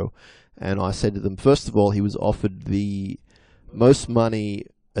go. And I said to them, first of all, he was offered the most money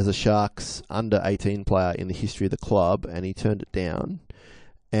as a Sharks under-18 player in the history of the club, and he turned it down.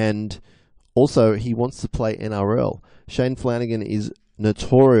 And also, he wants to play NRL. Shane Flanagan is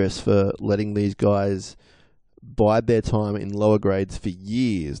notorious for letting these guys bide their time in lower grades for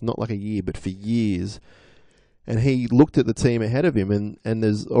years, not like a year, but for years. And he looked at the team ahead of him, and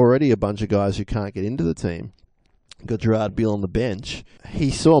there's already a bunch of guys who can't get into the team. Got Gerard Beale on the bench.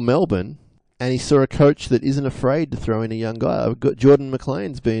 He saw Melbourne, and he saw a coach that isn't afraid to throw in a young guy. Jordan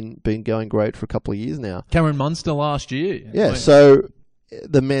McLean's been going great for a couple of years now. Cameron Munster last year. Yeah, so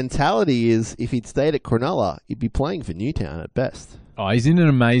the mentality is if he'd stayed at Cronulla, he'd be playing for Newtown at best. Oh, he's in an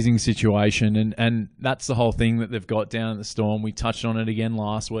amazing situation, and that's the whole thing that they've got down at the Storm. We touched on it again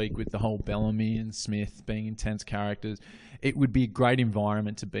last week with the whole Bellamy and Smith being intense characters. It would be a great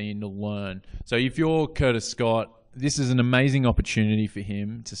environment to be in to learn. So if you're Curtis Scott this is an amazing opportunity for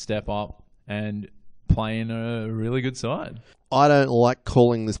him to step up and play in a really good side. I don't like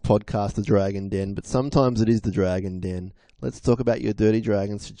calling this podcast the Dragon Den, but sometimes it is the Dragon Den. Let's talk about your Dirty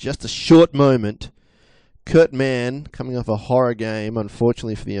Dragons for just a short moment. Kurt Mann, coming off a horror game,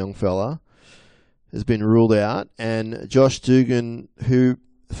 unfortunately for the young fella, has been ruled out. And Josh Dugan, who,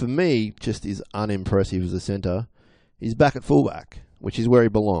 for me, just is unimpressive as a centre, he's back at fullback, which is where he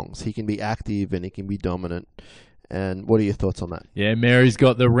belongs. He can be active and he can be dominant. And what are your thoughts on that? Yeah, Mary's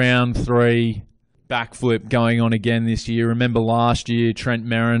got the round 3 backflip going on again this year. Remember last year, Trent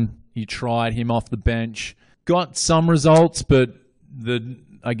Merrin, he tried him off the bench. Got some results, but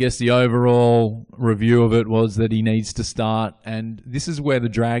I guess the overall review of it was that he needs to start. And this is where the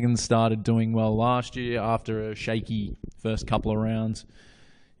Dragons started doing well last year after a shaky first couple of rounds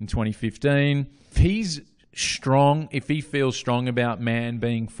in 2015. If he's strong, if he feels strong about Mann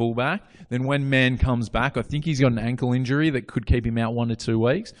being fullback, then when Mann comes back, I think he's got an ankle injury that could keep him out 1 to 2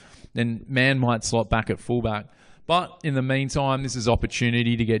 weeks. Then Mann might slot back at fullback. But in the meantime, this is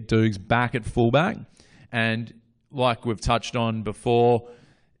opportunity to get Dukes back at fullback. And like we've touched on before,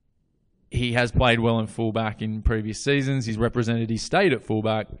 he has played well in fullback in previous seasons. He's represented his state at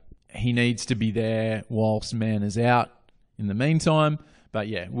fullback. He needs to be there whilst Mann is out in the meantime. But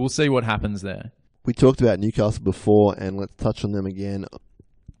yeah, we'll see what happens there. We talked about Newcastle before, and let's touch on them again.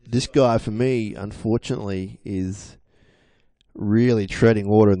 This guy, for me, unfortunately, is really treading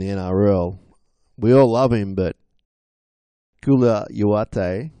water in the NRL. We all love him, but Kula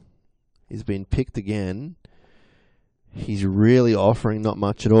Iwate has been picked again. He's really offering not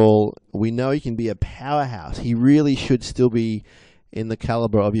much at all. We know he can be a powerhouse. He really should still be in the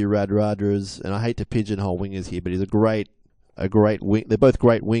caliber of your Radradras, and I hate to pigeonhole wingers here, but he's a great wing. They're both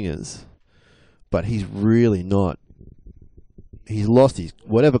great wingers, but he's really not. He's lost his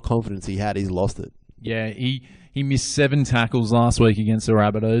whatever confidence he had. He's lost it. Yeah, he missed 7 tackles last week against the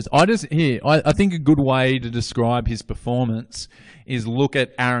Rabbitohs. I think a good way to describe his performance is look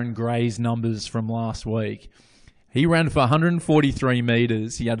at Aaron Gray's numbers from last week. He ran for 143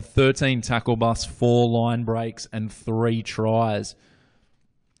 metres. He had 13 tackle busts, 4 line breaks, and 3 tries.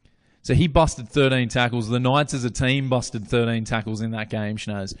 So he busted 13 tackles. The Knights as a team busted 13 tackles in that game,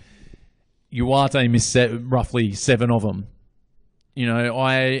 Shinazz. Iwate missed roughly 7 of them. You know,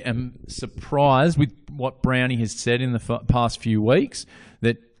 I am surprised with what Brownie has said in the past few weeks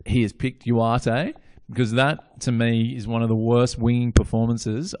that he has picked Iwate, because that, to me, is one of the worst winging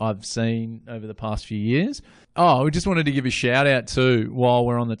performances I've seen over the past few years. Oh, we just wanted to give a shout out too, while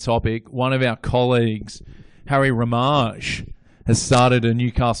we're on the topic. One of our colleagues, Harry Ramage, has started a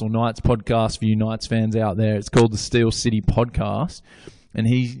Newcastle Knights podcast for you Knights fans out there. It's called the Steel City Podcast, and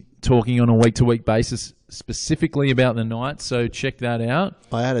he's talking on a week-to-week basis specifically about the Knights, so check that out.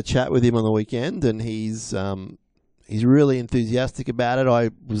 I had a chat with him on the weekend, and he's really enthusiastic about it.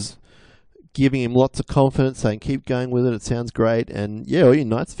 I was giving him lots of confidence, saying keep going with it. It sounds great, and yeah, all you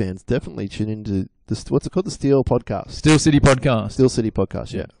Knights fans definitely tune into this. What's it called? The Steel Podcast. Steel City Podcast. Steel City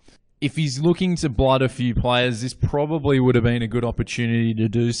Podcast. Yeah. If he's looking to blood a few players, this probably would have been a good opportunity to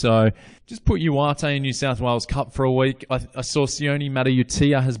do so. Just put Iwate in New South Wales Cup for a week. I saw Sione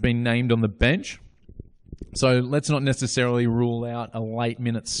Matautia has been named on the bench. So let's not necessarily rule out a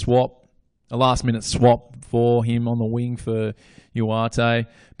last-minute swap for him on the wing for Iwate.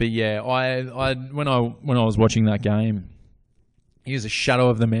 But yeah, when I was watching that game, he was a shadow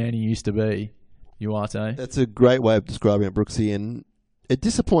of the man he used to be, Iwate. That's a great way of describing it, Brooksy, and it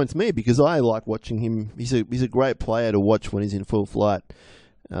disappoints me because I like watching him. He's a great player to watch when he's in full flight.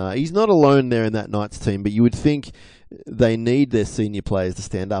 He's not alone there in that Knights team, but you would think they need their senior players to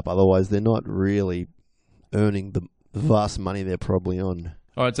stand up. Otherwise, they're not really earning the vast money they're probably on.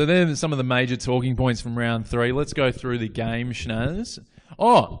 All right, so there's some of the major talking points from round 3. Let's go through the game, Shinazz.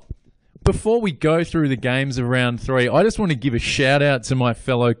 Oh, before we go through the games of round 3, I just want to give a shout out to my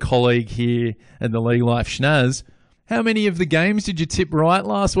fellow colleague here at the League Life, Shinazz. How many of the games did you tip right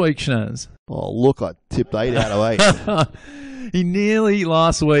last week, Shinazz? Oh, look, I tipped 8 out of 8. He nearly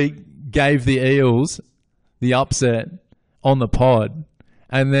last week gave the Eels the upset on the pod.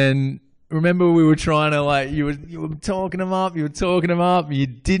 And then, remember we were trying to, you were talking him up, you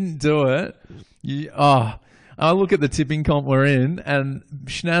didn't do it. I look at the tipping comp we're in, and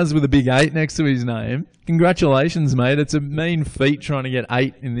Shinazz with a big 8 next to his name. Congratulations, mate. It's a mean feat trying to get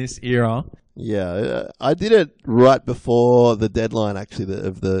 8 in this era. Yeah, I did it right before the deadline, actually,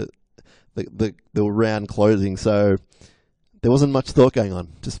 of the round closing. So there wasn't much thought going on.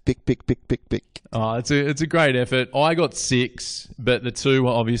 Just pick. Oh, it's a great effort. I got 6, but the 2 were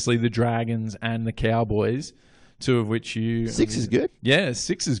obviously the Dragons and the Cowboys, 2 of which you... 6 is good. Yeah,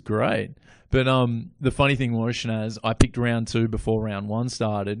 6 is great. But the funny thing was, Shinazz, I picked round 2 before round 1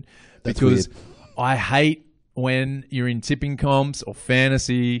 started because I hate when you're in tipping comps or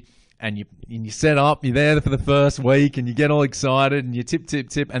fantasy and you set up, you're there for the first week and you get all excited and you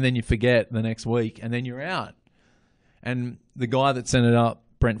tip, and then you forget the next week and then you're out. And the guy that sent it up,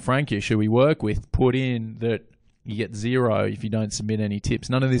 Brent Frankish, who we work with, put in that you get 0 if you don't submit any tips.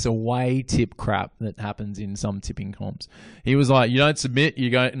 None of this away tip crap that happens in some tipping comps. He was like, you don't submit, you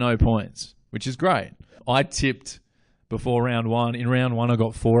go no points, which is great. I tipped before round 1. In round 1, I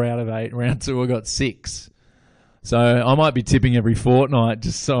got 4 out of 8. Round 2, I got 6. So I might be tipping every fortnight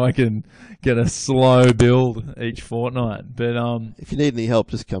just so I can get a slow build each fortnight. But if you need any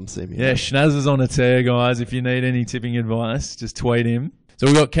help, just come see me. Yeah, Shinazz is on a tear, guys. If you need any tipping advice, just tweet him. So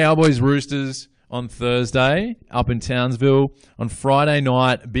we've got Cowboys Roosters on Thursday up in Townsville. On Friday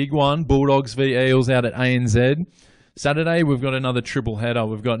night, big one, Bulldogs v Eels out at ANZ. Saturday, we've got another triple header.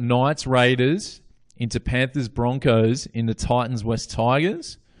 We've got Knights Raiders into Panthers Broncos into Titans West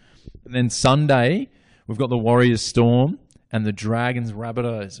Tigers. And then Sunday, we've got the Warriors Storm and the Dragons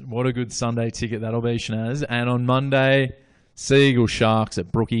Rabbitohs. What a good Sunday ticket that'll be, Shinazz. And on Monday, Seagull Sharks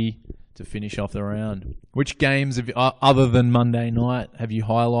at Brookie to finish off the round. Which games, other than Monday night, have you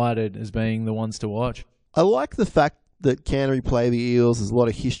highlighted as being the ones to watch? I like the fact that Canterbury play the Eels. There's a lot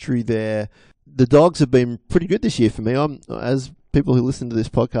of history there. The Dogs have been pretty good this year for me. As people who listen to this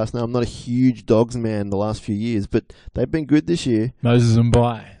podcast know, I'm not a huge Dogs man the last few years, but they've been good this year. Moses and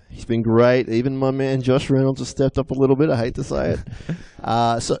Mbai. He's been great. Even my man Josh Reynolds has stepped up a little bit. I hate to say it.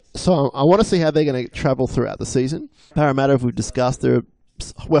 So I want to see how they're going to travel throughout the season. Parramatta, if we've discussed,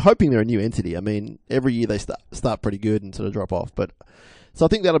 we're hoping they're a new entity. I mean, every year they start pretty good and sort of drop off. So I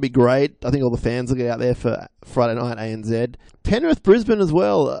think that'll be great. I think all the fans will get out there for Friday night ANZ. Penrith, Brisbane as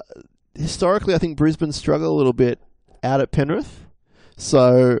well. Historically, I think Brisbane struggle a little bit out at Penrith.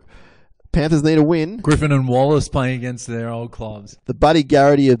 So Panthers need a win. Griffin and Wallace playing against their old clubs. The Buddy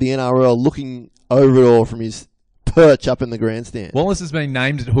Garrity of the NRL looking over it all from his perch up in the grandstand. Wallace has been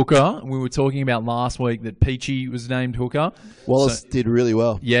named at hooker. We were talking about last week that Peachy was named hooker. Wallace did really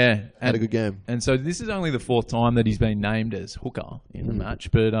well. Yeah. Had a good game. And so this is only the 4th time that he's been named as hooker in the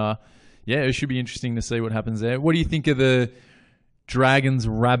match. But yeah, it should be interesting to see what happens there. What do you think of the Dragons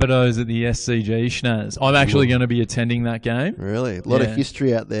Rabbitohs at the SCG, Shinazz? I'm actually going to be attending that game. Really? A lot of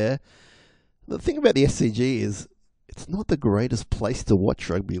history out there. The thing about the SCG is it's not the greatest place to watch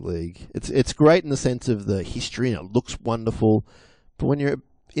rugby league. It's great in the sense of the history and it looks wonderful. But when you're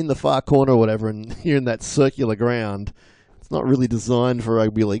in the far corner or whatever and you're in that circular ground, it's not really designed for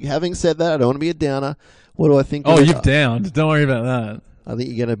rugby league. Having said that, I don't want to be a downer. What do I think? Oh, you've downed. Don't worry about that. I think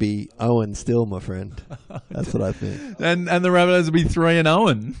you're going to be Owen still, my friend. That's what I think. And the Rabbitohs will be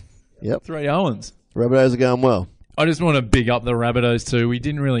 3-0. Yep. 3 Owens. Rabbitohs are going well. I just want to big up the Rabbitohs too. We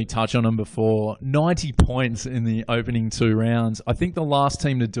didn't really touch on them before. 90 points in the opening 2 rounds. I think the last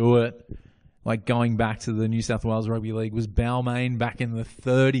team to do it, like going back to the New South Wales Rugby League, was Balmain back in the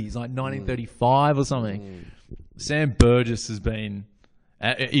 30s, like 1935 or something. Sam Burgess has been...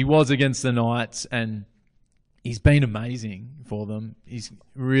 he was against the Knights and he's been amazing for them. He's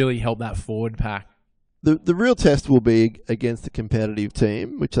really helped that forward pack. The real test will be against a competitive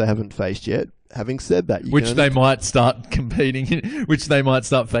team, which they haven't faced yet. Having said that, they might start competing in, which they might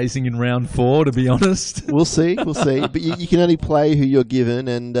start facing in round 4, to be honest. We'll see. But you can only play who you're given,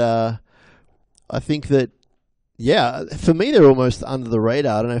 and I think that, for me, they're almost under the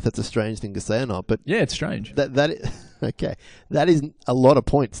radar. I don't know if that's a strange thing to say or not, but yeah, it's strange. Okay, that is a lot of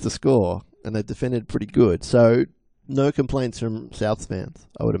points to score, and they've defended pretty good. So no complaints from Souths fans,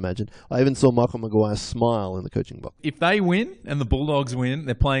 I would imagine. I even saw Michael Maguire smile in the coaching box. If they win and the Bulldogs win,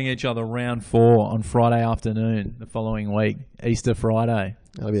 they're playing each other round 4 on Friday afternoon the following week, Easter Friday.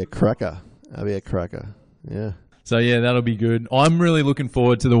 That'll be a cracker. Yeah. So yeah, that'll be good. I'm really looking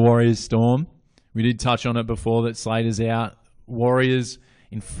forward to the Warriors Storm. We did touch on it before that Slater's out. Warriors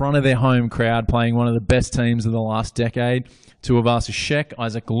in front of their home crowd playing one of the best teams of the last decade. Tuivasa-Sheck,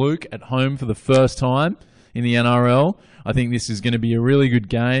 Isaac Luke at home for the first time in the NRL. I think this is going to be a really good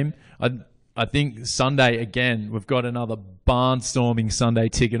game. I think Sunday, again, we've got another barnstorming Sunday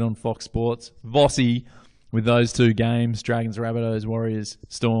ticket on Fox Sports. Vossi with those 2 games, Dragons, Rabbitohs, Warriors,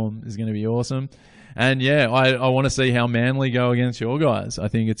 Storm, is going to be awesome. And yeah, I want to see how Manly go against your guys. I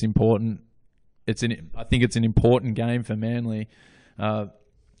think it's important. I think it's an important game for Manly. The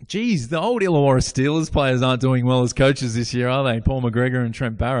old Illawarra Steelers players aren't doing well as coaches this year, are they? Paul McGregor and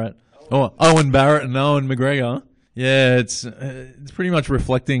Trent Barrett. Oh, Owen Barrett and Owen McGregor. Yeah, it's pretty much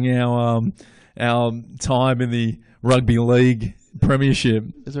reflecting our time in the rugby league premiership.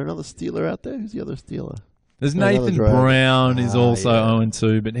 Is there another Steeler out there? Who's the other Steeler? There's Another Nathan Dragon. Brown is also yeah.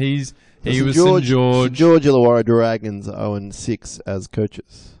 0-2, but he St. was St. George. St. George Illawarra Dragons 0-6 as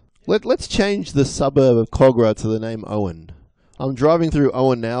coaches. Let's change the suburb of Cogra to the name Owen. I'm driving through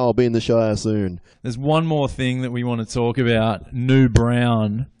Owen now. I'll be in the Shire soon. There's one more thing that we want to talk about. New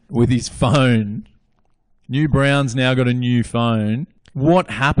Brown with his phone. New Brown's now got a new phone. What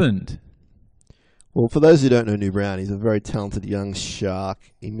happened? Well, for those who don't know New Brown, he's a very talented young shark.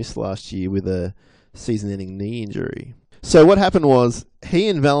 He missed last year with a season-ending knee injury. So what happened was he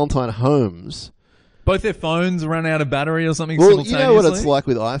and Valentine Holmes... Both their phones ran out of battery or something Well, simultaneously? you know what it's like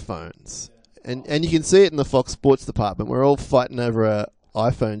with iPhones. And you can see it in the Fox Sports department. We're all fighting over a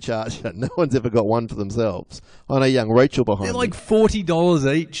iPhone charger. No one's ever got one for themselves. I know young Rachel behind They're me. like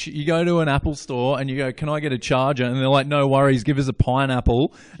 $40 each. You go to an Apple store and you go, can I get a charger? And they're like, no worries, give us a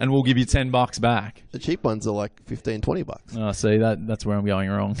pineapple and we'll give you $10 back. The cheap ones are like $15-20. Oh, see, that's where I'm going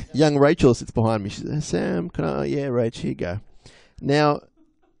wrong. Young Rachel sits behind me. She says, Sam, can I... Yeah, Rach, here you go. Now,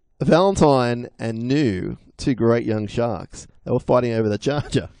 Valentine and New, two great young sharks, they were fighting over the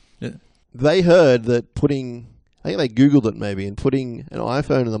charger. Yeah. They heard that putting... I think they Googled it maybe, and putting an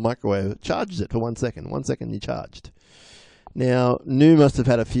iPhone in the microwave charges it for 1 second. 1 second you're charged. Now, New must have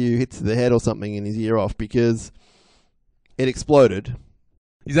had a few hits to the head or something in his ear off because it exploded.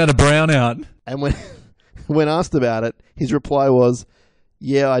 He's had a brownout. And when asked about it, his reply was,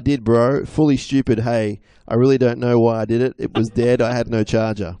 yeah, I did, bro. Fully stupid. Hey, I really don't know why I did it. It was dead. I had no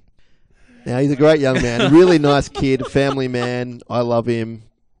charger. Now, he's a great young man. Really nice kid. Family man. I love him.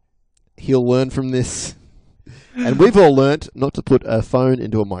 He'll learn from this. And we've all learnt not to put a phone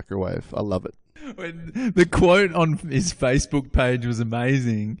into a microwave. I love it. When the quote on his Facebook page was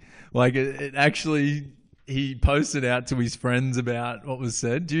amazing. Like, it actually... He posted out to his friends about what was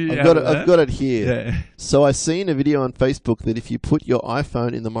said. Do you I've got it here. Yeah. So I seen a video on Facebook that if you put your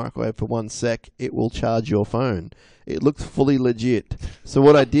iPhone in the microwave for 1 sec, it will charge your phone. It looked fully legit. So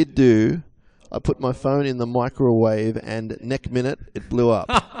what I did do, I put my phone in the microwave and next minute it blew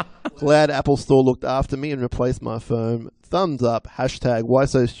up. Glad Apple Store looked after me and replaced my phone. Thumbs up. Hashtag why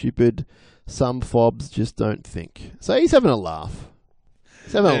so stupid. Some fobs just don't think. So he's having a laugh.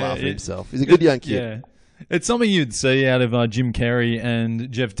 He's having a laugh at himself. He's a good young kid. Yeah. It's something you'd see out of Jim Carrey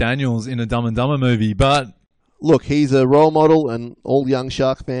and Jeff Daniels in a Dumb and Dumber movie, but... Look, he's a role model, and all young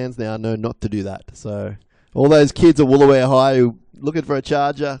Shark fans now know not to do that. So all those kids at Woolaware High who looking for a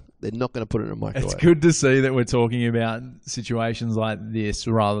charger, they're not going to put it in a microwave. It's good to see that we're talking about situations like this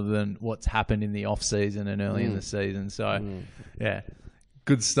rather than what's happened in the off-season and early in the season. So, yeah,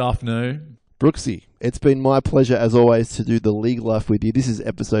 good stuff, No. Brooksy, it's been my pleasure, as always, to do the League Life with you. This is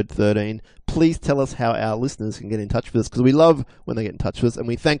episode 13. Please tell us how our listeners can get in touch with us, because we love when they get in touch with us, and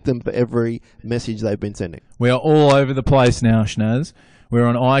we thank them for every message they've been sending. We are all over the place now, Shinazz. We're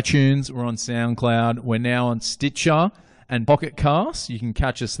on iTunes, we're on SoundCloud, we're now on Stitcher and Pocket Casts. You can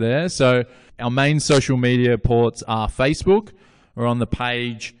catch us there. So our main social media ports are Facebook. We're on the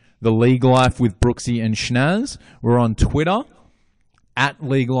page The League Life with Brookesy and Shinazz. We're on Twitter at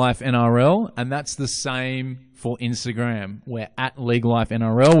League Life NRL, and that's the same for Instagram. We're at League Life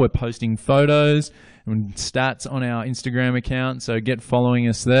NRL. We're posting photos and stats on our Instagram account, so get following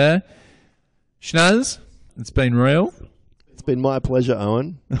us there. Shinazz, it's been real. It's been my pleasure,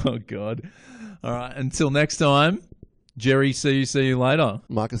 Owen. Oh, God. All right, until next time, Jerry, see you later.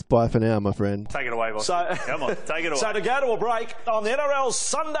 Marcus, bye for now, my friend. Take it away, boss. Come on, take it away. So to go to a break on the NRL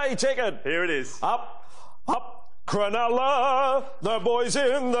Sunday ticket. Here it is. Up, Cronulla, the boys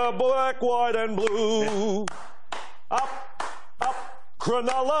in the black, white and blue. Up,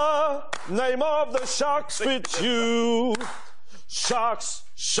 Cronulla, name of the Sharks fits you. Sharks,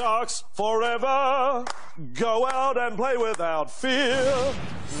 Sharks forever. Go out and play without fear.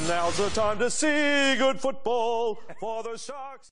 Now's the time to see good football for the Sharks.